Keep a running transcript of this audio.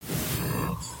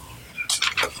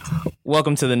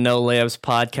Welcome to the No Layups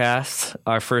podcast,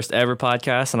 our first ever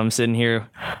podcast, and I'm sitting here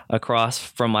across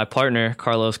from my partner,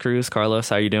 Carlos Cruz. Carlos,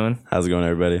 how you doing? How's it going,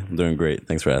 everybody? I'm doing great.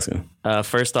 Thanks for asking.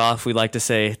 First off, we'd like to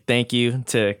say thank you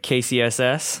to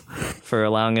KCSS for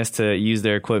allowing us to use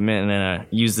their equipment and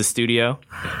use the studio.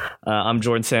 I'm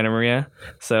Jordan Santa Maria.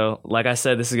 So, like I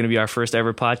said, this is going to be our first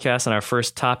ever podcast, and our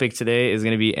first topic today is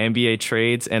going to be NBA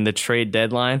trades and the trade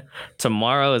deadline.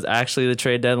 Tomorrow is actually the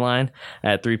trade deadline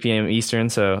at 3 p.m. Eastern,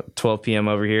 so 12 p.m.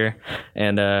 over here,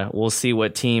 and we'll see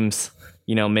what teams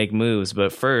make moves.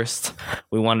 But first,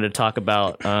 we wanted to talk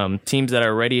about teams that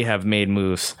already have made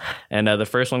moves. And the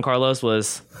first one, Carlos,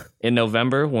 was in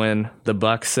November when the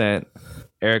Bucks sent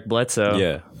Eric Bledsoe.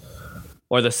 Yeah.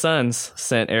 Or the Suns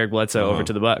sent Eric Bledsoe over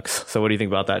to the Bucks. So what do you think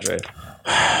about that trade?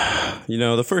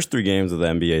 The first 3 games of the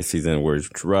NBA season were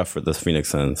rough for the Phoenix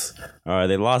Suns. All right,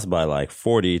 they lost by like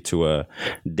 40 to a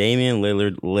Damian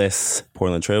Lillard-less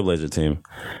Portland Trailblazer team.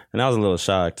 And I was a little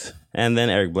shocked. And then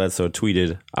Eric Bledsoe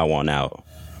tweeted, "I want out."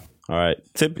 All right.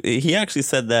 He actually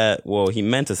said that. Well, he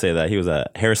meant to say that he was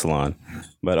at a hair salon.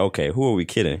 But okay, who are we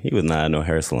kidding? He was not at no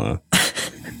hair salon.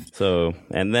 So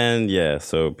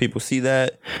people see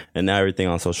that. And now everything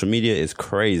on social media is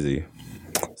crazy.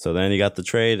 So then he got the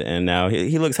trade. And now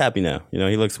he looks happy now.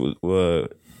 He looks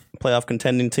playoff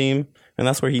contending team. And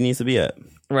that's where he needs to be at.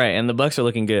 Right. And the Bucks are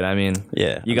looking good. I mean,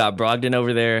 yeah. You got Brogdon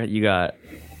over there. You got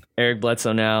Eric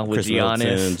Bledsoe now with Chris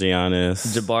Middleton,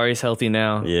 Giannis. Jabari's healthy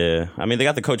now. Yeah. I mean, they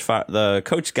got the coach fired. The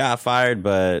coach got fired,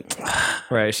 but...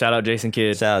 Right. Shout out Jason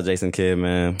Kidd. Shout out Jason Kidd,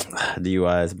 man.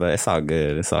 DUIs, but it's all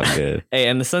good. It's all good. Hey,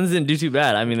 and the Suns didn't do too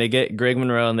bad. I mean, they get Greg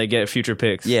Monroe and they get future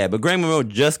picks. Yeah, but Greg Monroe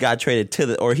just got traded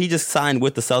he just signed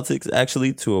with the Celtics,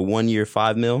 actually, to a 1-year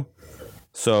 $5 million.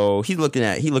 So he's looking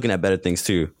at better things,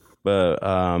 too. But,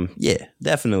 yeah,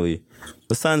 definitely.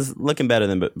 The Suns looking better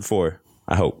than before,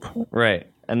 I hope. Right.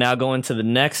 And now going to the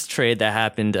next trade that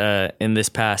happened in this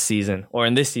past season, or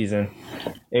in this season,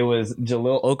 it was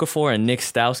Jahlil Okafor and Nick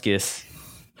Stauskas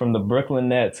from the Brooklyn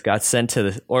Nets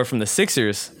from the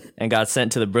Sixers and got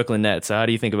sent to the Brooklyn Nets. So how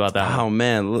do you think about that? Oh,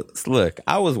 man. Look,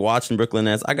 I was watching Brooklyn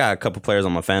Nets. I got a couple players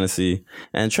on my fantasy,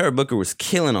 and Trevor Booker was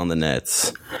killing on the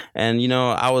Nets. And,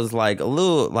 I was like a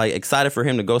little excited for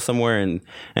him to go somewhere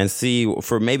and see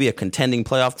for maybe a contending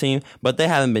playoff team, but they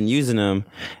haven't been using him.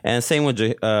 And same with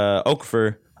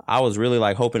Okafor. I was really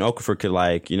hoping Okafor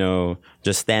could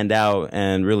just stand out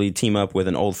and really team up with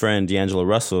an old friend, D'Angelo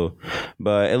Russell.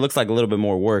 But it looks like a little bit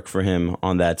more work for him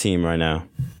on that team right now.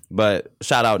 But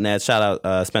shout out Nets, shout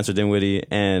out Spencer Dinwiddie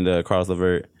and Carlos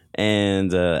LeVert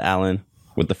and Allen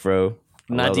with the fro.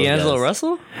 Not D'Angelo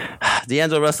Russell?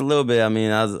 D'Angelo Russell a little bit. I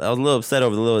mean, I was a little upset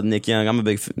over the little Nick Young. I'm a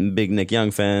big Nick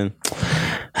Young fan.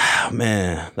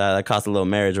 Man, that cost a little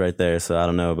marriage right there, so I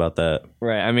don't know about that.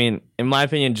 Right. I mean, in my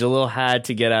opinion, Jahlil had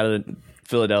to get out of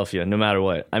Philadelphia no matter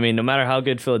what. I mean, no matter how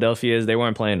good Philadelphia is, they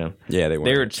weren't playing him. Yeah, they weren't.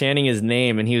 They were chanting his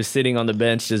name, and he was sitting on the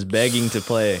bench just begging to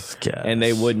play, and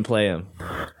they wouldn't play him.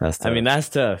 That's tough. I mean, that's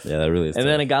tough. Yeah, that really is and tough.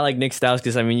 Then a guy like Nick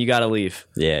Stauskas, I mean, you got to leave.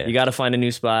 Yeah. You got to find a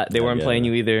new spot. They weren't playing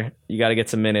you either. You got to get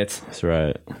some minutes. That's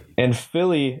right. And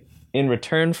Philly, in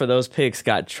return for those picks,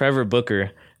 got Trevor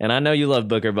Booker. And I know you love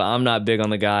Booker, but I'm not big on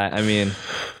the guy. I mean,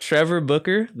 Trevor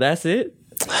Booker, that's it?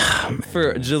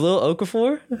 For Jahlil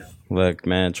Okafor? Look,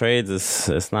 man, trades,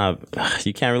 it's not...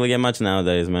 You can't really get much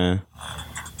nowadays, man.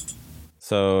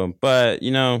 So, but,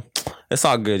 it's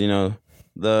all good,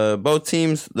 Both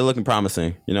teams, they're looking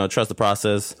promising. Trust the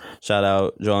process. Shout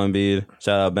out Joel Embiid.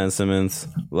 Shout out Ben Simmons.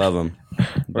 Love them.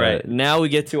 Right. Now we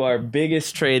get to our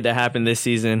biggest trade that happened this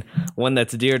season. One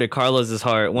that's dear to Carlos's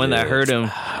heart. One that hurt him.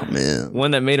 Oh, man.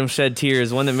 One that made him shed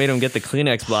tears. One that made him get the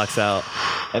Kleenex box out.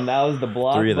 And that was the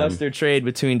blockbuster trade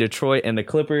between Detroit and the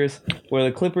Clippers, where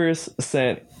the Clippers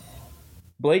sent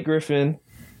Blake Griffin,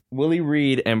 Willie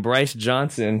Reed, and Bryce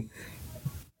Johnson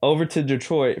over to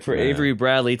Detroit for Avery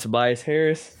Bradley, Tobias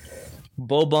Harris,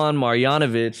 Boban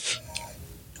Marjanovic,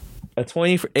 a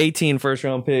 2018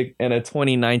 first-round pick, and a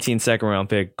 2019 second-round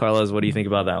pick. Carlos, what do you think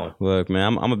about that one? Look,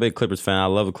 man, I'm a big Clippers fan. I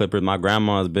love the Clippers. My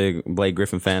grandma's a big Blake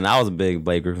Griffin fan. I was a big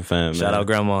Blake Griffin fan, man. Shout out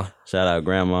Grandma. Shout out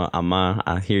Grandma.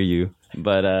 I hear you.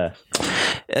 But,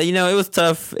 it was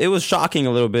tough. It was shocking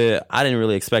a little bit. I didn't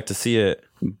really expect to see it.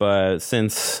 But they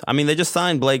just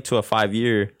signed Blake to a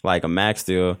 5-year, a max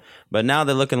deal. But now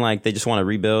they're looking like they just want to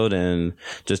rebuild and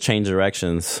just change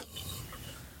directions.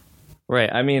 Right.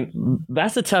 I mean,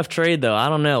 that's a tough trade, though. I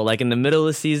don't know. In the middle of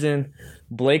the season,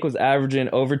 Blake was averaging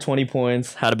over 20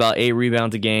 points, had about 8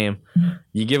 rebounds a game.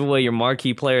 You give away your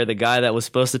marquee player, the guy that was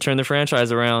supposed to turn the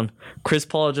franchise around. Chris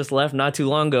Paul just left not too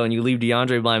long ago, and you leave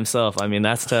DeAndre by himself. I mean,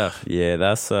 that's tough. Yeah,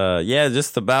 that's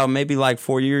just about maybe like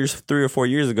 3 or 4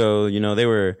 years ago. You know, they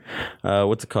were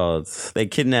what's it called? They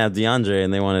kidnapped DeAndre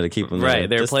and they wanted to keep him there. Right,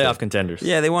 they were playoff contenders.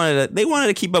 Yeah, they wanted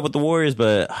to keep up with the Warriors,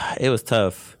 but it was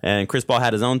tough. And Chris Paul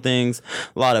had his own things,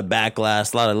 a lot of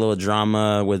backlash, a lot of little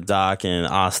drama with Doc and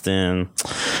Austin.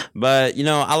 But you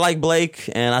know, I like Blake,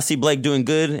 and I see Blake doing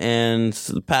good. And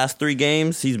the past 3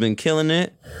 games, he's been killing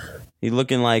it. He's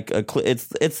looking like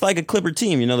it's like a Clipper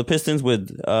team, you know, the Pistons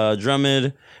with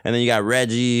Drummond, and then you got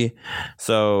Reggie.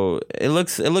 So it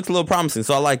looks a little promising.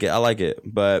 So I like it.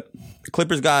 But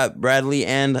Clippers got Bradley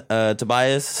and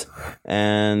Tobias,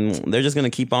 and they're just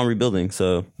gonna keep on rebuilding.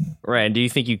 So right. And do you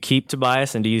think you keep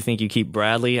Tobias, and do you think you keep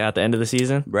Bradley at the end of the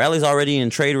season? Bradley's already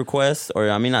in trade requests, or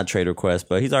I mean not trade requests,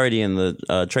 but he's already in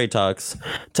the trade talks.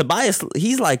 Tobias,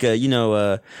 he's like he's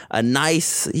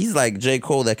like J.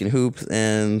 Cole that can hoop,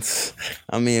 and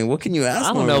I mean, what can you ask?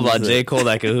 I don't know about J. Cole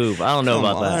that can hoop. I don't know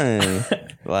about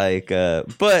that. Like,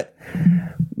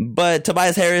 but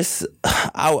Tobias Harris,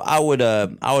 I would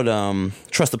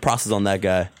trust the process on that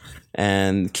guy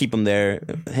and keep him there.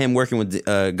 Him working with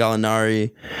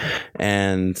Gallinari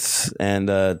and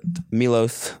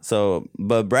Milos. So,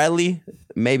 but Bradley,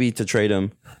 maybe to trade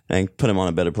him and put him on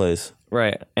a better place.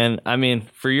 Right. And I mean,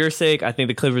 for your sake, I think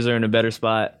the Clippers are in a better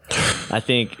spot. I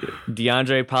think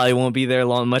DeAndre probably won't be there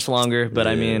much longer, but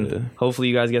I mean, hopefully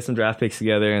you guys get some draft picks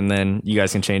together and then you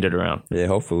guys can change it around. Yeah,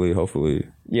 hopefully.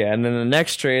 Yeah, and then the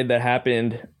next trade that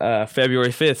happened February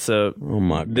 5th, so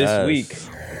this week,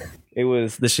 it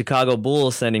was the Chicago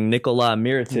Bulls sending Nikola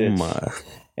Mirotic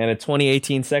and a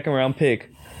 2018 second-round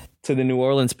pick to the New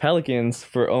Orleans Pelicans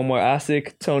for Omar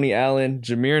Asik, Tony Allen,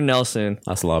 Jameer Nelson.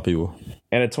 That's a lot of people.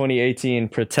 And a 2018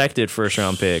 protected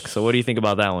first-round pick. So what do you think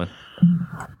about that one?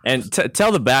 And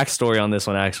tell the backstory on this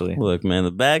one, actually. Look, man,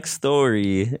 the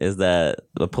backstory is that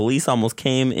the police almost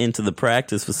came into the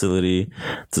practice facility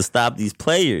to stop these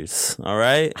players, all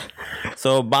right?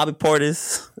 So Bobby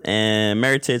Portis and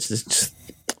Mirotic just...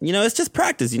 You know, it's just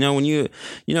practice. You know, when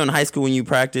in high school when you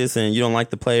practice and you don't like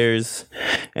the players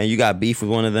and you got beef with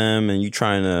one of them and you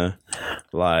trying to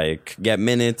like get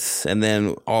minutes and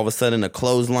then all of a sudden a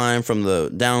clothesline from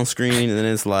the down screen and then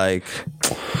it's like,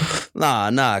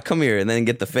 nah, come here and then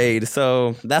get the fade.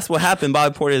 So that's what happened.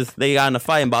 Bobby Portis, they got in a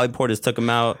fight and Bobby Portis took him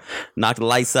out, knocked the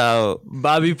lights out.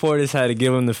 Bobby Portis had to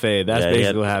give him the fade. That's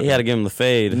basically what happened. He had to give him the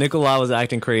fade. Nicola was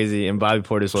acting crazy and Bobby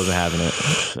Portis wasn't having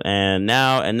it. And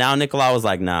now Nicola was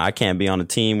like, nah, I can't be on a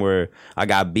team where I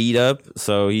got beat up.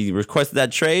 So he requested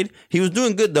that trade. He was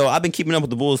doing good though. I've been keeping up with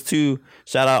the Bulls too.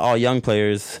 Shout out all young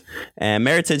players. And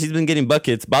Mirotic, he's been getting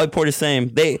buckets. Bobby Portis,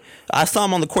 same. I saw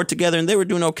them on the court together and they were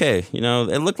doing okay. You know,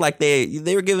 it looked like they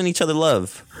were giving each other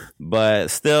love. But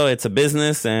still, it's a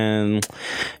business and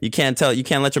you can't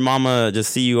let your mama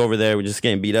just see you over there with just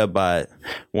getting beat up by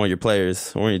one of your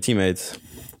players, one of your teammates.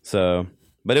 So,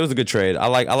 but it was a good trade. I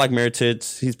like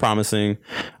Mirotic. He's promising.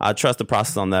 I trust the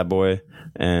process on that boy.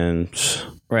 And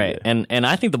right. Yeah. And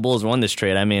I think the Bulls won this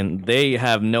trade. I mean, they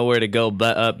have nowhere to go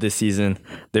but up this season.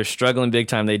 They're struggling big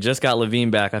time. They just got Levine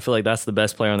back. I feel like that's the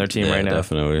best player on their team right now.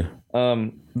 Definitely.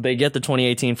 They get the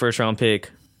 2018 first round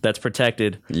pick that's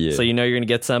protected. Yeah. So you know you're going to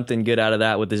get something good out of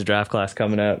that with this draft class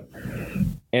coming up.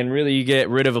 And really you get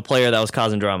rid of a player that was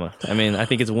causing drama. I mean, I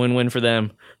think it's a win-win for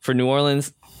them. For New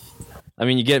Orleans, I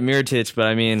mean, you get Mirotic, but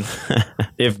I mean,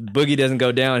 if Boogie doesn't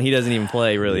go down, he doesn't even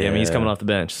play, really. Yeah. I mean, he's coming off the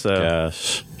bench. So,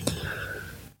 gosh.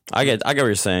 I get what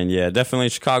you're saying. Yeah, definitely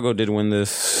Chicago did win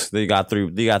this. They got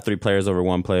three players over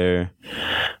one player.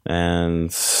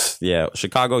 And yeah,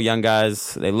 Chicago young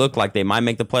guys, they look like they might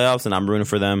make the playoffs and I'm rooting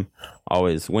for them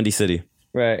always. Windy City.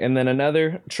 Right. And then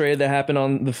another trade that happened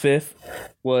on the 5th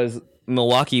was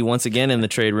Milwaukee once again in the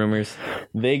trade rumors.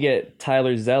 They get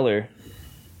Tyler Zeller.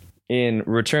 In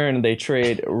return, they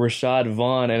trade Rashad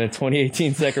Vaughn and a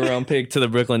 2018 second-round pick to the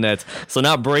Brooklyn Nets. So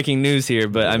not breaking news here,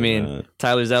 but I mean,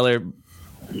 Tyler Zeller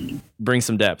brings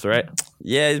some depth, right?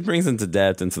 Yeah, it brings into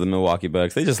depth into the Milwaukee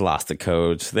Bucks. They just lost the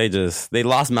coach. They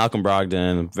lost Malcolm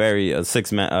Brogdon,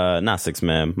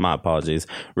 my apologies,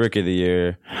 Rookie of the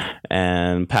Year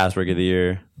and past Rookie of the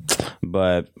Year.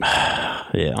 But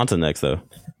yeah, on to the next though.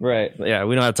 Right. Yeah,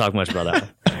 we don't have to talk much about that.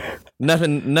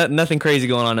 Nothing crazy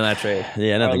going on in that trade.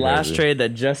 Yeah, nothing Our last crazy. trade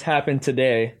that just happened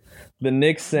today, the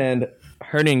Knicks send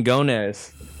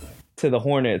Hernangomez to the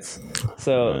Hornets.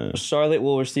 So Charlotte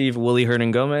will receive Willie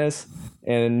Hernangomez,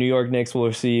 and New York Knicks will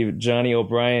receive Johnny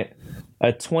O'Bryant,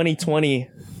 a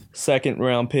 2020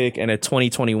 second-round pick and a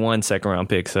 2021 second-round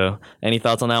pick. So any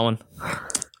thoughts on that one?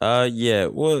 Yeah.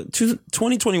 Well,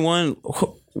 2021.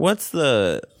 What's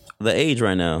the age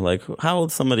right now? Like, how old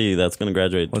is somebody that's going to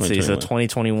graduate? Let's see. So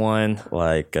 2021.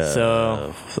 Like,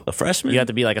 so a freshman. You have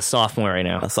to be like a sophomore right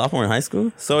now. A sophomore in high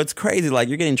school. So it's crazy. Like,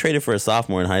 you're getting traded for a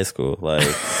sophomore in high school. Like,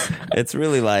 it's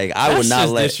really like I would not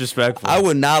let disrespectful. I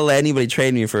would not let anybody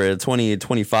trade me for a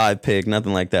 2025 pick.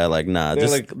 Nothing like that. Like, nah.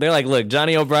 They're like, look,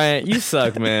 Johnny O'Brien, you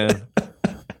suck, man.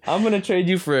 I'm gonna trade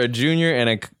you for a junior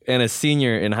and a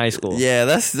senior in high school. Yeah,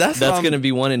 that's gonna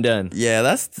be one and done. Yeah,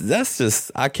 that's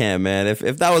just I can't, man.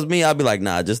 If that was me, I'd be like,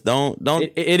 nah, just don't.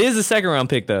 It is a second round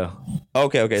pick though.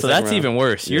 Okay. So that's even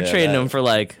worse. You're trading them for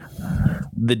like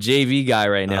the JV guy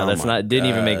right now. Didn't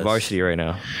even make varsity right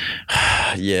now.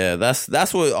 Yeah, that's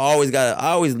what I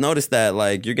always noticed that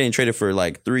like you're getting traded for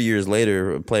like 3 years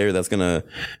later a player that's gonna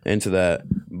into that.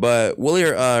 But Willie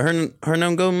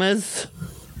Hernan Gomez.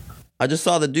 I just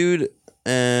saw the dude,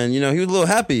 and he was a little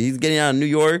happy. He's getting out of New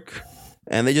York,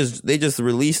 and they just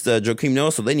released Joakim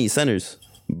Noah, so they need centers.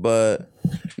 But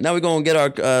now we're gonna get our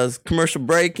commercial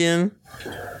break in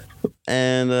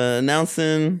and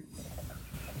announcing.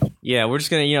 Yeah, we're just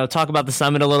gonna talk about the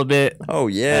summit a little bit. Oh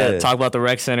yeah, talk about the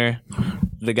rec center.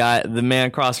 The man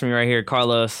across from me right here,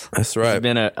 Carlos. That's right. He's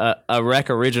been a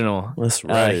rec original. That's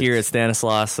right. Here at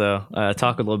Stanislaus. So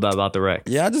talk a little bit about the rec.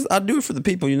 Yeah, I do it for the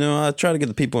people. I try to get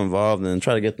the people involved and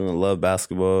try to get them to love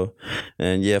basketball.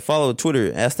 And yeah, follow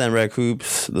Twitter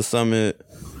 @StanRecHoops, the summit.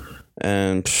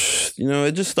 And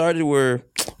it just started where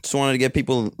just wanted to get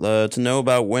people to know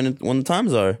about when the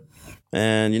times are.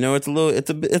 And it's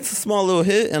a small little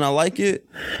hit, and I like it.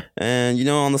 And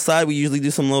on the side we usually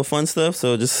do some little fun stuff,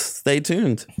 so just stay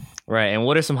tuned. Right. And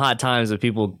what are some hot times that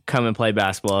people come and play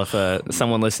basketball if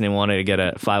someone listening wanted to get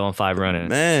a 5-on-5 run in?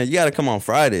 Man, you got to come on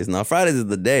Fridays. Now Fridays is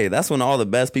the day. That's when all the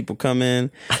best people come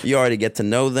in. You already get to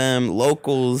know them,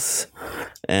 locals,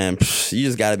 and you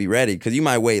just got to be ready because you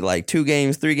might wait like 2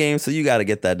 games, 3 games, so you got to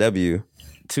get that W.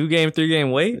 2 game, 3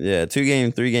 game wait? Yeah, 2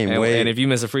 game, 3 game wait. And if you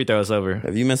miss a free throw, it's over.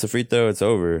 If you miss a free throw, it's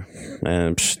over.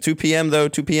 And 2 p.m. though,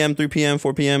 2 p.m., 3 p.m.,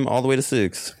 4 p.m., all the way to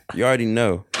 6. You already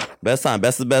know. Best time,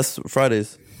 best of the best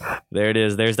Fridays. There it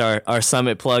is. There's our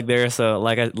summit plug there. So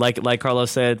like Carlos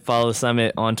said, follow the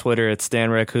summit on Twitter at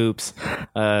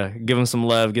StanRecHoops. Give them some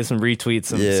love, give some retweets,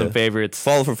 some favorites.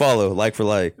 Follow for follow, like for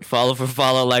like. Follow for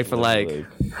follow, like for like.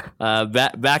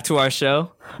 Back to our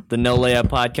show, the No Layup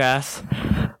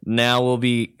Podcast. Now we'll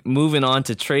be moving on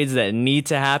to trades that need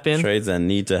to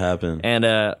happen.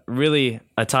 And really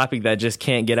a topic that just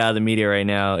can't get out of the media right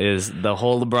now is the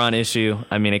whole LeBron issue.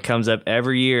 I mean, it comes up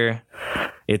every year.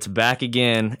 It's back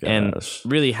again. Gosh. And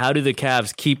really, how do the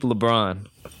Cavs keep LeBron?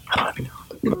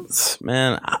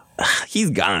 Man, he's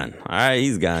gone. All right,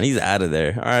 he's gone. He's out of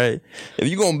there. All right. If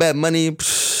you're going to bet money,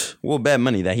 we'll bet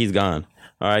money that he's gone.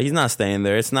 All right, he's not staying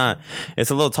there. It's a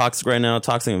little toxic right now,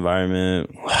 toxic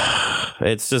environment.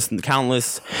 It's just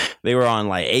countless. They were on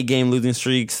like 8-game losing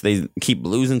streaks. They keep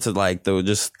losing to like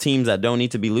just teams that don't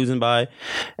need to be losing by.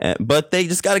 But they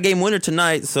just got a game winner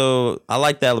tonight. So I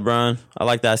like that, LeBron. I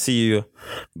like that. I see you.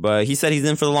 But he said he's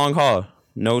in for the long haul.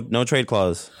 No trade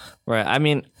clause. Right. I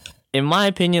mean, in my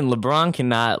opinion, LeBron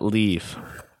cannot leave.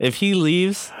 If he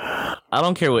leaves, I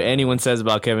don't care what anyone says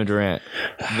about Kevin Durant.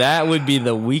 That would be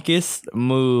the weakest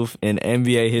move in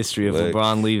NBA history if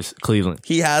LeBron leaves Cleveland.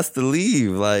 He has to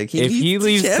leave. Like if he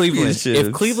leaves Cleveland,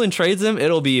 if Cleveland trades him,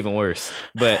 it'll be even worse.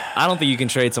 But I don't think you can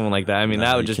trade someone like that. I mean,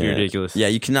 that would just be ridiculous. Yeah,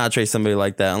 you cannot trade somebody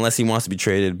like that unless he wants to be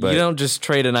traded. But you don't just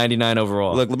trade a 99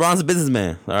 overall. Look, LeBron's a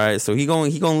businessman. All right, so he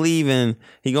going to leave and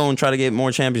he going to try to get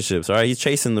more championships. All right, he's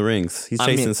chasing the rings. He's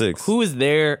chasing 6. Who is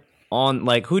there?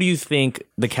 Who do you think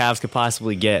the Cavs could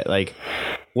possibly get? Like,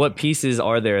 what pieces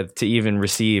are there to even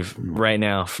receive right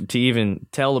now to even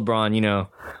tell LeBron,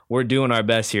 we're doing our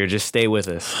best here. Just stay with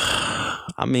us.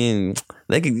 I mean,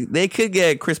 they could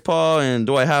get Chris Paul and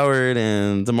Dwight Howard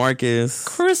and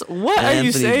DeMarcus. What Anthony are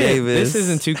you saying? Davis. This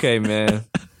isn't 2K, man.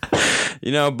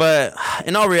 But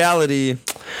in all reality,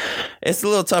 it's a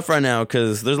little tough right now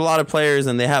because there's a lot of players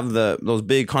and they have those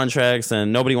big contracts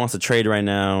and nobody wants to trade right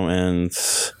now. And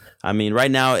I mean, right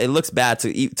now it looks bad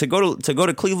to go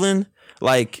to Cleveland.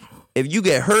 Like, if you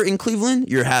get hurt in Cleveland,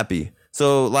 you're happy.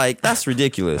 So, like, that's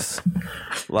ridiculous.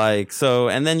 Like, so,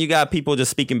 and then you got people just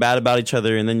speaking bad about each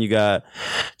other, and then you got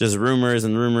just rumors,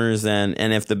 and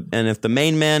if the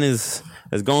main man is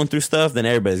going through stuff, then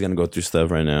everybody's gonna go through stuff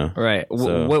right now. Right.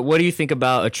 So, what do you think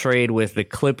about a trade with the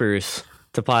Clippers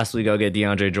to possibly go get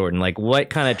DeAndre Jordan? Like, what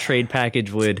kind of trade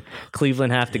package would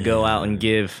Cleveland have to go out and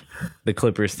give the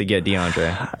Clippers to get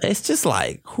DeAndre? It's just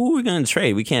like, who are we going to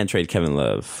trade? We can't trade Kevin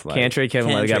Love. Like, Can't trade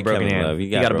Kevin Love. He got a broken hand. He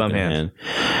got a bum hand.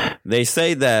 They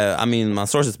say that, I mean, my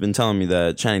source has been telling me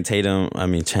that Channing Tatum.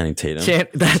 Channing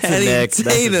Channing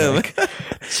Tatum.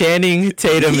 Channing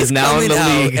Tatum is now in the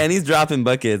league. And he's dropping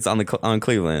buckets on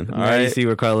Cleveland. All right. You see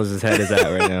where Carlos's head is at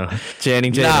right now.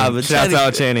 Channing Tatum. Nah, but Shouts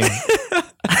out Channing.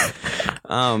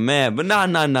 Oh, man. But nah.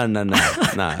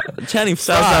 Channing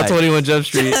Fry. Shouts out 21 Jump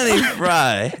Street. Channing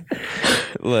Fry.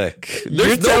 Look.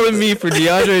 You're telling me for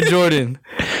DeAndre Jordan,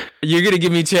 you're going to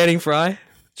give me Channing Fry?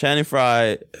 Channing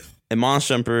Fry, Iman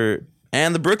Shumpert,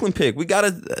 and the Brooklyn pick. We got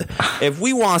to, if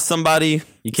we want somebody.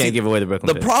 You can't give away the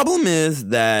Brooklyn pick. The problem is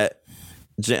that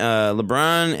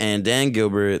LeBron and Dan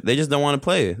Gilbert, they just don't want to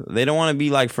play. They don't want to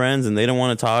be like friends, and they don't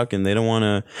want to talk, and they don't want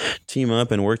to team up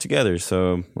and work together.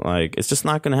 So, like, it's just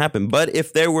not going to happen. But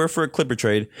if there were for a Clipper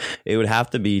trade, it would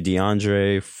have to be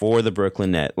DeAndre for the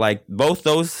Brooklyn Net. Like, both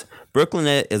those, Brooklyn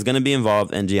Net is going to be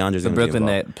involved, and DeAndre's going to be involved. The Brooklyn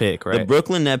Net pick, right? The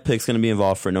Brooklyn Net pick's going to be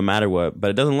involved for no matter what, but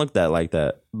it doesn't look like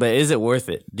that. But is it worth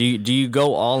it? Do you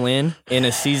go all in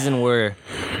a season where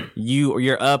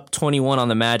you're up 21 on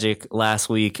the Magic last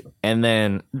week, and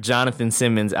then Jonathan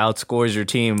Simmons outscores your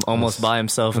team almost by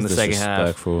himself in the second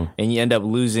half, and you end up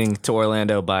losing to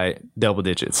Orlando by double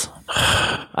digits?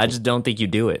 I just don't think you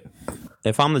do it.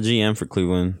 If I'm the GM for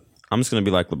Cleveland, I'm just going to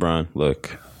be like LeBron.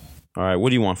 Look, all right, what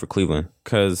do you want for Cleveland?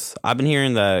 Because I've been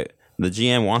hearing that the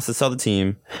GM wants to sell the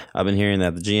team. I've been hearing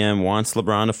that the GM wants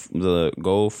LeBron to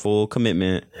go full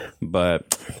commitment,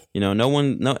 but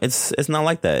it's not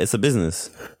like that. It's a business.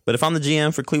 But if I'm the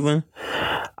GM for Cleveland,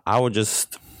 I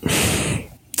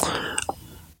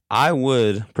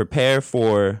would prepare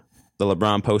for the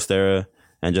LeBron post era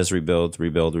and just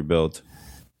rebuild,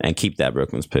 and keep that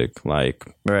Brooklyn's pick. Like,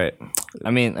 right.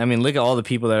 I mean, look at all the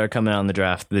people that are coming out in the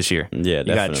draft this year. Yeah, you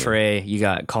definitely. got Trey, you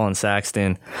got Colin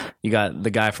Sexton, you got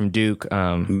the guy from Duke,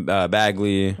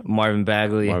 Bagley, Marvin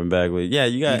Bagley. Yeah,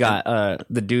 you got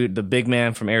the big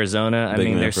man from Arizona. I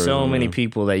mean, there's so many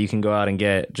people that you can go out and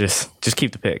get. Just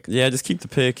keep the pick. Yeah, just keep the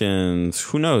pick, and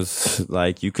who knows?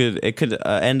 Like, it could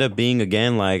end up being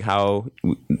again like how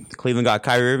Cleveland got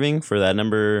Kyrie Irving for that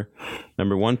number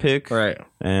 1 pick, right?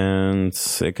 And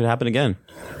it could happen again.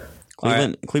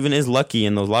 Cleveland is lucky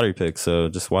in those lottery picks, so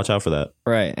just watch out for that.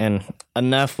 Right, and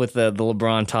enough with the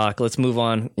LeBron talk. Let's move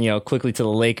on, quickly to the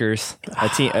Lakers.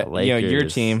 Your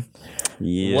team.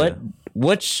 Yeah.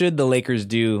 What should the Lakers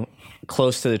do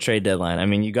close to the trade deadline? I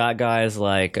mean, you got guys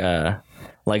like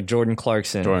Jordan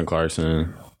Clarkson.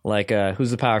 Like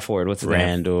who's the power forward? What's his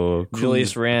name?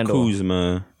 Julius Randle.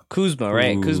 Kuzma,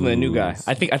 right? Kuzma, a new guy.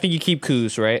 I think you keep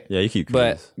Kuz, right? Yeah, you keep Kuz.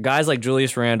 But guys like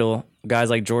Julius Randle, guys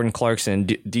like Jordan Clarkson,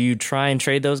 do you try and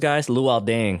trade those guys? Luol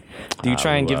Deng. Do you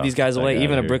try and give these guys away?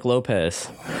 Even a Brick Lopez,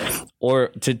 or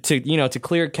to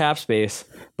clear cap space?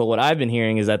 But what I've been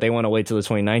hearing is that they want to wait till the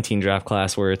 2019 draft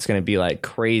class where it's going to be like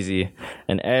crazy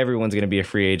and everyone's going to be a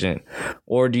free agent.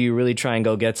 Or do you really try and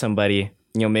go get somebody,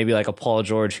 maybe like a Paul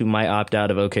George who might opt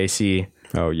out of OKC?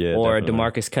 Oh yeah, or definitely.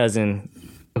 a DeMarcus Cousins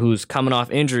who's coming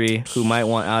off injury, who might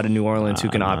want out of New Orleans, who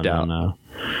can opt out. No.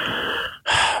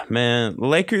 Man, the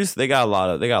Lakers, they got a lot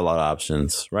of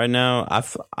options right now.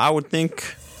 I would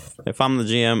think if I'm the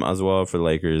GM as well for the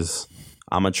Lakers,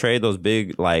 I'm gonna trade those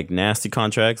big nasty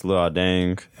contracts. Luol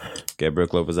Deng, get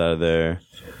Brook Lopez out of there.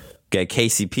 Get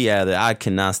KCP out of there. I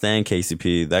cannot stand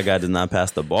KCP. That guy does not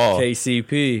pass the ball.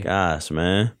 KCP. Gosh,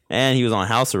 man. And he was on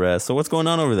house arrest. So what's going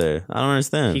on over there? I don't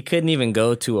understand. He couldn't even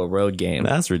go to a road game.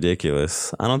 That's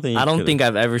ridiculous. I don't think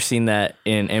I've ever seen that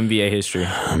in NBA history.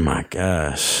 Oh my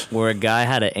gosh. Where a guy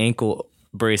had an ankle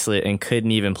bracelet and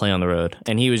couldn't even play on the road.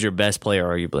 And he was your best player,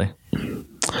 arguably.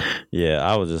 Yeah,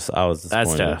 I was disappointed.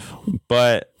 That's tough.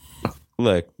 But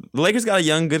look, the Lakers got a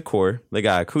young, good core. They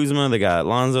got Kuzma, they got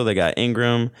Lonzo, they got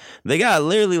Ingram. They got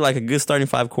literally like a good starting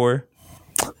 5 core.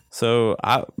 So,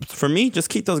 for me, just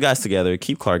keep those guys together.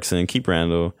 Keep Clarkson, keep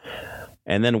Randall,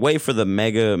 and then wait for the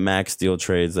mega max deal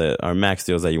trades max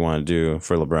deals that you want to do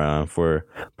for LeBron, for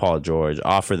Paul George.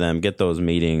 Offer them, get those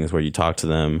meetings where you talk to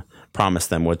them, promise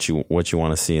them what you want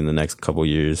to see in the next couple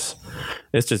years.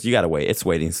 It's just, you got to wait. It's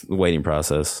waiting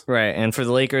process. Right, and for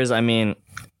the Lakers, I mean,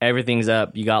 everything's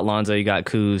up. You got Lonzo, you got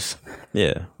Kuz.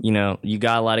 Yeah. You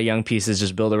got a lot of young pieces.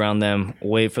 Just build around them,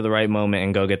 wait for the right moment,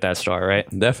 and go get that star, right?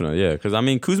 Definitely, yeah. Because, I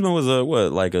mean, Kuzma was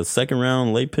a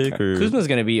second-round late pick? Kuzma's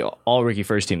going to be all-rookie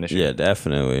first team this year. Yeah,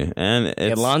 definitely.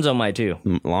 And Lonzo might, too.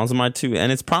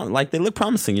 And it's they look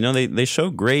promising. They show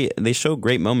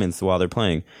great moments while they're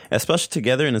playing, especially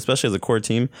together and especially as a core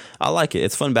team. I like it.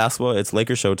 It's fun basketball. It's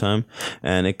Lakers Showtime,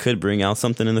 and it could bring out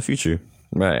something in the future.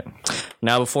 Right.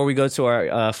 Now, before we go to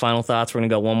our final thoughts, we're going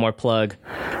to go one more plug.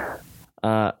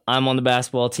 I'm on the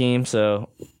basketball team, so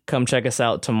come check us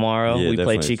out tomorrow. Yeah, we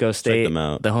play definitely. Chico Check State, them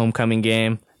out. the homecoming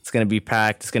game. It's going to be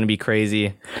packed. It's going to be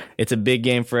crazy. It's a big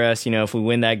game for us. You know, if we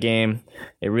win that game,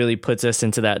 it really puts us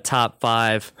into that top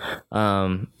 5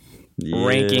 rankings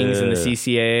in the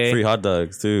CCAA. Free hot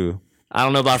dogs, too. I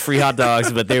don't know about free hot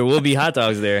dogs, but there will be hot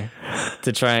dogs there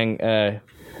to try and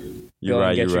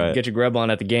get your grub on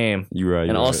at the game.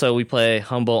 And also, we play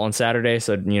Humboldt on Saturday,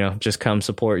 so, you know, just come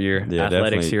support your athletics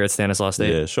definitely. here at Stanislaus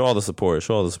State. Yeah, show all the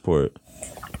support.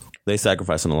 They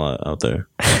sacrificing a lot out there.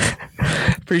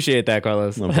 Appreciate that,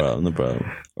 Carlos. No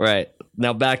problem. Right.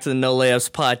 Now back to the No Layups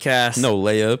podcast. No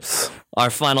layups. Our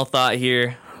final thought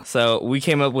here. So we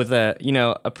came up with a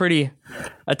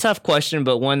tough question,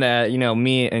 but one that, you know,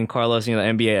 me and Carlos, you know, the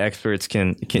NBA experts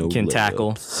can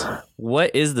tackle.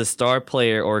 What is the star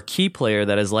player or key player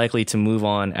that is likely to move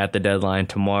on at the deadline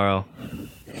tomorrow,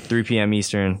 3 p.m.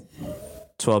 Eastern,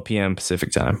 12 p.m.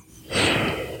 Pacific time?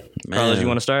 Man. Carlos, you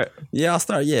want to start? Yeah, I'll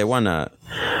start. Yeah, why not?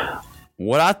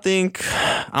 What I think,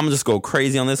 I'm going to just go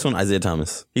crazy on this one. Isaiah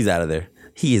Thomas. He's out of there.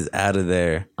 He is out of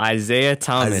there. Isaiah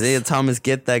Thomas,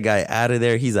 get that guy out of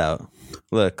there. He's out.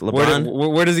 Look,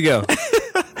 LeBron. Where does he go?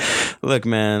 Look,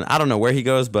 man, I don't know where he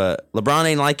goes, but LeBron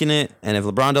ain't liking it. And if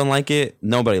LeBron don't like it,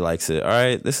 nobody likes it. All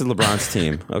right? This is LeBron's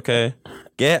team, okay?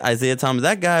 Get Isaiah Thomas.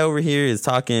 That guy over here is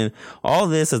talking all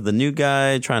this as the new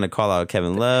guy, trying to call out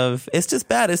Kevin Love. It's just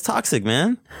bad. It's toxic,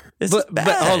 man. It's just bad.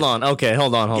 But hold on. Okay,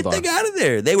 hold on. Get that guy out of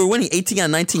there. They were winning 18 out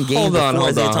of 19 games before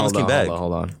Isaiah Thomas came back.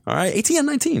 Hold on. All right, 18 out of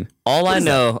 19. All I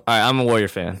know, all right, I'm a Warrior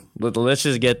fan. Let's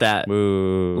just get that.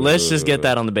 Boo. Let's just get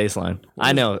that on the baseline.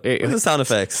 I know. What's the sound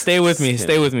effects? Stay with me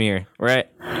here, right?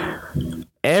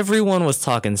 Everyone was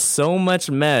talking so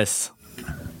much mess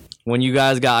when you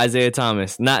guys got Isaiah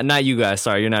Thomas. Not you guys.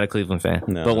 Sorry, you're not a Cleveland fan.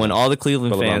 No, but when all the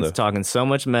Cleveland fans Rolando. talking so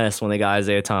much mess when they got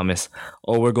Isaiah Thomas.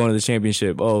 Oh, we're going to the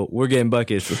championship. Oh, we're getting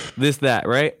buckets. This, that,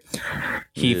 right?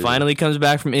 He finally comes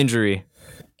back from injury,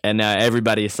 and now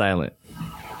everybody is silent.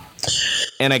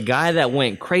 And a guy that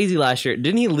went crazy last year,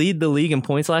 didn't he lead the league in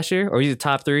points last year? Or he's a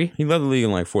top 3? He led the league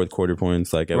in like fourth quarter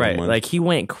points, like every month. Like he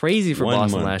went crazy for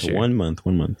Boston last year. 1 month.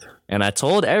 And I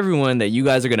told everyone that you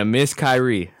guys are going to miss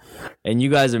Kyrie. And you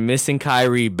guys are missing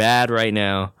Kyrie bad right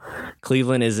now.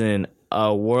 Cleveland is in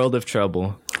a world of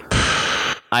trouble.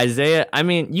 Isaiah, I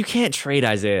mean, you can't trade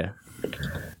Isaiah.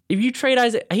 If you trade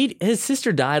Isaiah, his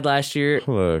sister died last year.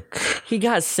 Look. He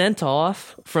got sent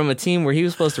off from a team where he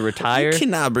was supposed to retire. You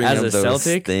cannot bring as up a those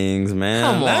Celtic. things, man.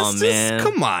 Come on, man.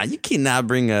 Come on. You cannot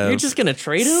bring up You're just going to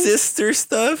trade him? sister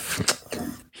stuff.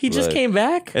 He just came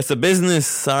back? It's a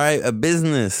business, all right? A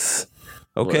business.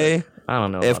 Okay? Look, I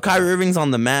don't know. If Kyrie Irving's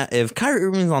on the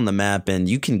map, and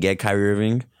you can get Kyrie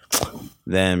Irving,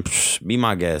 then be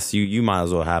my guest. You might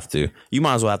as well have to. You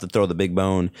might as well have to throw the big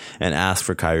bone and ask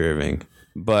for Kyrie Irving.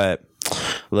 But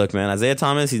look, man, Isaiah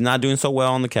Thomas, he's not doing so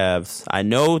well on the Cavs. I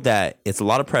know that it's a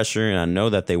lot of pressure, and I know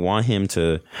that they want him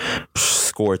to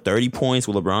score 30 points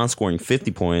with LeBron scoring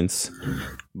 50 points.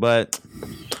 But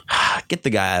get the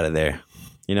guy out of there.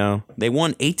 You know, they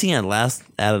won 18 out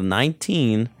of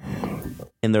 19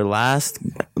 in their last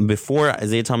before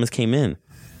Isaiah Thomas came in.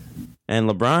 And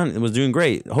LeBron was doing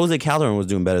great. Jose Calderon was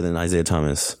doing better than Isaiah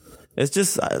Thomas. It's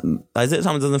just Isaiah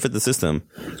Thomas doesn't fit the system.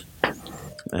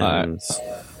 And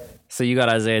So you got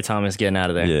Isaiah Thomas getting out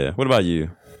of there. yeah. What about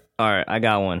you? All right, I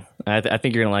got one. I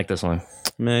think you're going to like this one.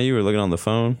 Man, you were looking on the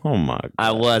phone? Oh, my God.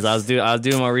 I was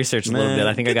doing my research a little bit.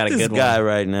 I think I got a good guy one.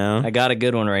 right now. I got a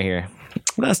good one right here.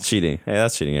 That's cheating. Hey,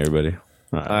 that's cheating, everybody.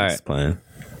 All right. Just playing.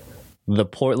 The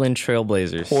Portland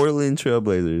Trailblazers. Portland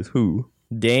Trailblazers. Who?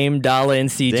 Dame Dollar and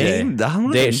CJ. Dame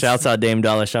Dollar? Shouts out Dame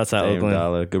Dollar. Shouts out Dame Oakland.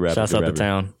 Dollar. Good rapper. Shouts good out rapper. the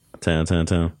town.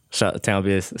 Town. Town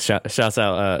biz. Shouts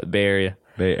out Bay Area.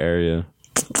 Bay Area.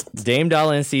 Dame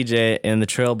Dollar and CJ and the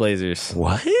Trailblazers.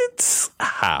 What?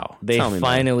 How? They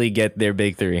finally get their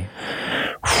big 3.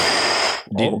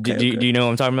 Do you know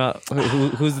what I'm talking about?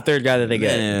 Who's the third guy that they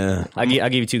get? Yeah. I'll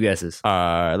give you 2 guesses. All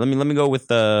right. Let me go with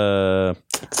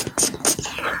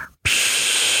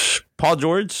Paul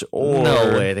George. Or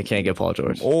No way, they can't get Paul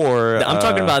George. Or I'm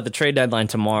talking about the trade deadline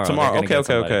tomorrow.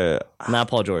 Okay. Not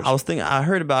Paul George. I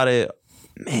heard about it.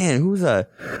 Man,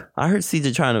 I heard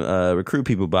CJ trying to recruit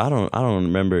people, but I don't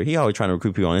remember. He always trying to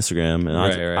recruit people on Instagram, and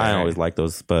I always like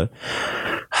those. But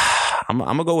I'm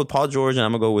gonna go with Paul George, and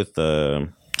I'm gonna go with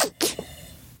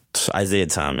Isaiah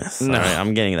Thomas. No. All right,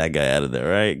 I'm getting that guy out of there.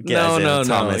 Right? Get Isaiah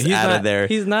Thomas He's out not, of there.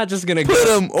 He's not just gonna Put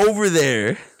him over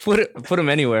there. Put him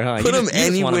anywhere, huh? Put him You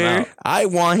just want him anywhere. out. I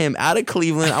want him out of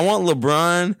Cleveland. I want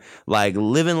LeBron like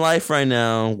living life right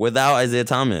now without Isaiah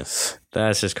Thomas.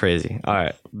 That's just crazy. All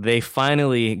right. They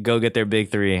finally go get their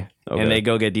big three, Okay. and they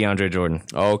go get DeAndre Jordan.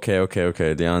 Okay.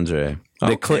 DeAndre.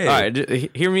 All Okay.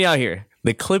 right, hear me out here.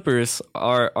 The Clippers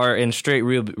are in straight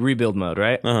rebuild mode,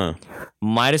 right?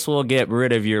 Might as well get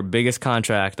rid of your biggest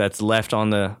contract that's left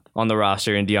on the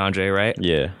roster in DeAndre, right?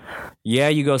 Yeah. Yeah,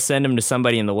 you go send him to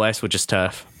somebody in the West, which is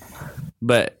tough.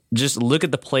 But just look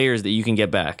at the players that you can get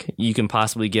back. You can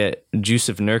possibly get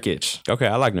Jusuf Nurkic. Okay,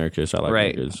 I like Nurkic.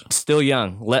 Right. Nurkic. Still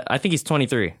young. I think he's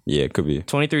 23. Yeah, it could be.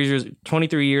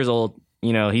 23 years old.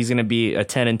 You know, he's going to be a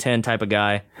 10 and 10 type of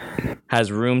guy.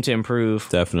 Has room to improve.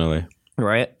 Definitely.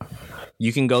 Right?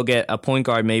 You can go get a point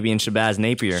guard maybe in Shabazz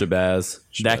Napier. Shabazz.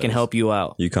 That can help you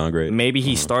out. UConn great. Maybe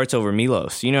he starts over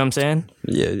Milos. You know what I'm saying?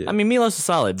 Yeah. I mean, Milos is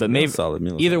solid, but maybe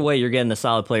solid. either way, you're getting a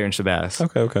solid player in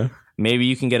Shabazz. Okay. Maybe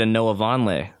you can get a Noah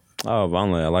Vonleh. Oh,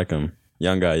 Vonleh, I like him.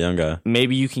 Young guy.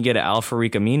 Maybe you can get an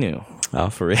Al-Farouq Aminu.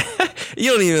 Al-Farouq.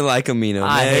 You don't even like Amino, man.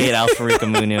 I hate Al-Farouq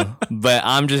Aminu, but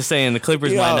I'm just saying the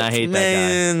Clippers might not hate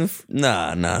that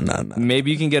guy. Nah.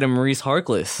 Maybe you can get a Maurice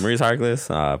Harkless. Maurice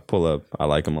Harkless, pull up. I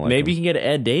like him. Maybe you can get an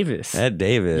Ed Davis. Ed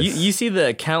Davis. You see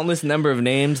the countless number of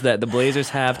names that the Blazers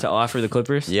have to offer the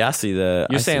Clippers? Yeah, I see that.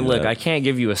 You're saying, look, I can't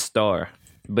give you a star,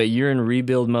 but you're in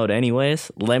rebuild mode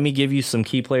anyways. Let me give you some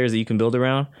key players that you can build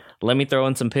around. Let me throw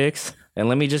in some picks, and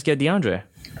let me just get DeAndre.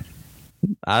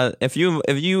 If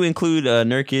you include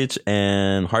Nurkic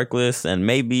and Harkless and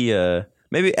maybe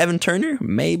Evan Turner,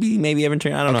 maybe Evan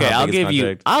Turner. I don't know. Okay, how I'll big his give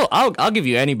you. contract. I'll give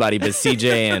you anybody but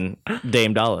CJ and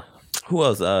Dame Dollar. Who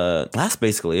else? That's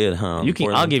basically it, huh?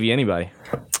 I'll give you anybody.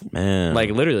 Man,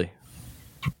 Like literally.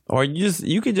 Or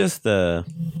you could just you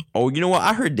know what?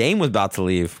 I heard Dame was about to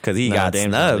leave because he got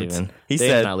Dame's not snubbed. leaving. He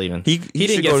Dame's said not leaving. He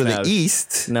didn't should get go to snubbed. the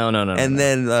East. No. And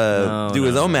then do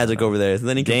his own magic over there. So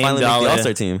then he can Dame finally make the Dollar.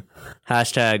 All-Star team.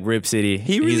 Hashtag Rip City.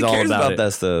 He really He's all cares about it.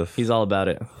 that stuff. He's all about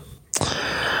it.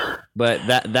 But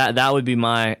that would be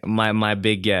my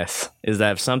big guess is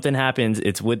that if something happens,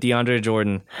 it's with DeAndre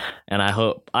Jordan, and I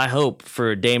hope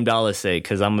for Dame Dollar's sake,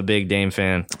 because I'm a big Dame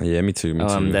fan. Yeah, me too.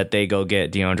 That they go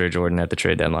get DeAndre Jordan at the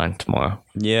trade deadline tomorrow.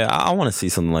 Yeah, I want to see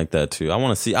something like that too. I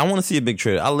want to see a big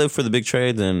trade. I live for the big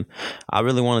trades, and I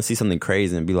really want to see something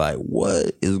crazy and be like,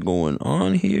 what is going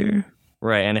on here?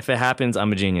 Right, and if it happens,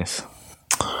 I'm a genius.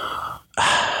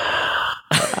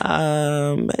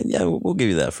 Yeah, we'll give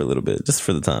you that for a little bit, just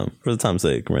for the time's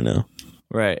sake, right now.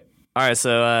 Right. All right.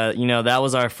 So, that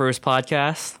was our first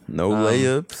podcast. No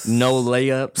layups. No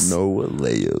layups. No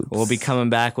layups. We'll be coming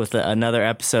back with another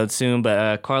episode soon.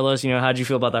 But Carlos, how'd you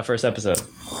feel about that first episode?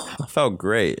 I felt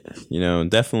great.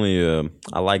 Definitely.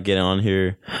 I like getting on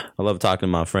here. I love talking to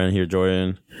my friend here,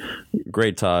 Jordan.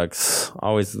 Great talks.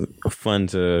 Always fun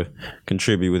to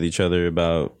contribute with each other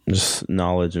about just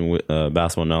knowledge and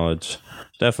basketball knowledge.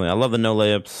 Definitely. I love the no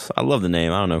layups. I love the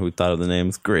name. I don't know who thought of the name.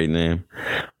 It's a great name.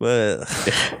 But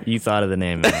you thought of the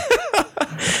name, man.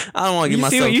 I don't want to give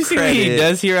myself credit. You see what he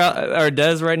does here or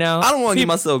does right now? I don't want to give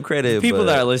myself credit. People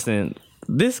that are listening,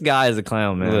 this guy is a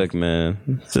clown, man. Look,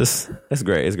 man. It's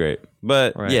great. It's great.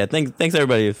 But yeah, thanks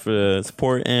everybody for the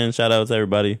support and shout out to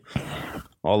everybody.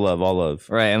 All love.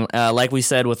 Right, and like we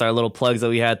said with our little plugs that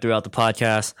we had throughout the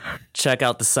podcast, check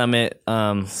out the summit.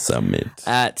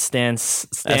 At Stan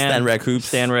Rec Hoops.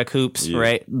 Stan Rec Hoops, yeah.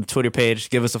 Right? The Twitter page.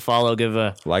 Give us a follow. Give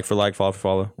a like for like, follow for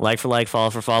follow. Like for like,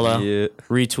 follow for follow. Yeah.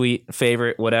 Retweet,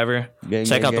 favorite, whatever.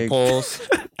 Check out the polls.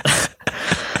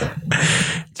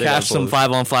 Catch some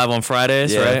 5-on-5 on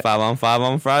Fridays, right? 5-on-5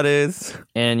 on Fridays.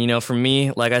 And, for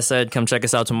me, like I said, come check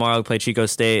us out tomorrow. We play Chico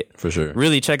State. For sure.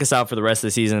 Really check us out for the rest of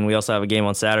the season. We also have a game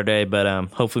on Saturday, but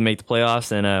hopefully make the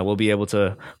playoffs, and we'll be able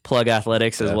to plug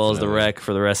athletics as well as the rec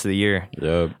for the rest of the year.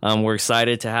 Yep. We're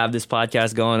excited to have this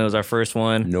podcast going. It was our first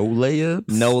one. No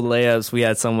layups. We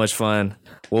had so much fun.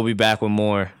 We'll be back with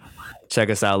more. Check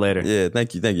us out later. Yeah,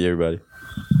 thank you, everybody.